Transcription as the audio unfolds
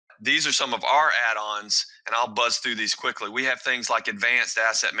these are some of our add-ons, and I'll buzz through these quickly. We have things like advanced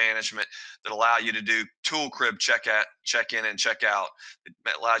asset management that allow you to do tool crib check in and check out. It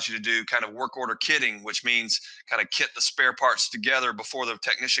allows you to do kind of work order kitting, which means kind of kit the spare parts together before the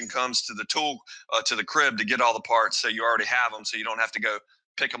technician comes to the tool to the crib to get all the parts, so you already have them, so you don't have to go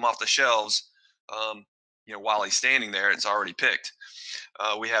pick them off the shelves. While he's standing there, it's already picked.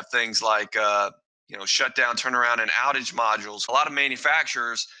 We have things like shutdown, turnaround, and outage modules. A lot of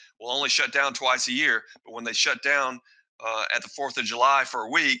manufacturers will only shut down twice a year, but when they shut down at the 4th of July for a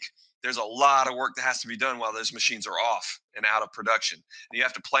week, there's a lot of work that has to be done while those machines are off and out of production. And you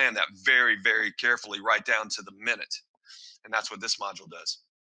have to plan that very, very carefully, right down to the minute. And that's what this module does.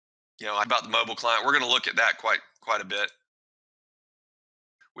 About the mobile client, we're going to look at that quite a bit.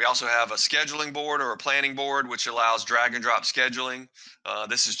 We also have a scheduling board or a planning board, which allows drag and drop scheduling.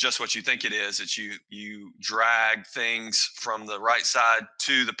 This is just what you think it is. It's you drag things from the right side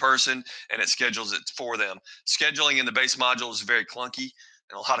to the person, and it schedules it for them. Scheduling in the base module is very clunky,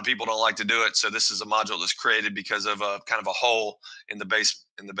 and a lot of people don't like to do it. So this is a module that's created because of a kind of a hole in the base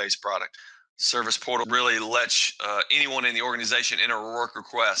product. Service portal really lets anyone in the organization enter a work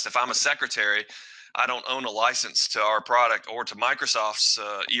request. If I'm a secretary, I don't own a license to our product or to Microsoft's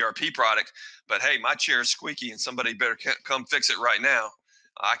ERP product, but hey, my chair is squeaky and somebody better come fix it right now.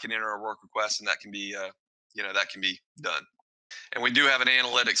 I can enter a work request, and that can be done. And we do have an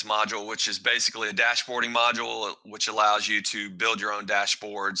analytics module, which is basically a dashboarding module, which allows you to build your own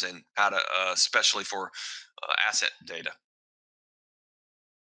dashboards and how to, especially for asset data.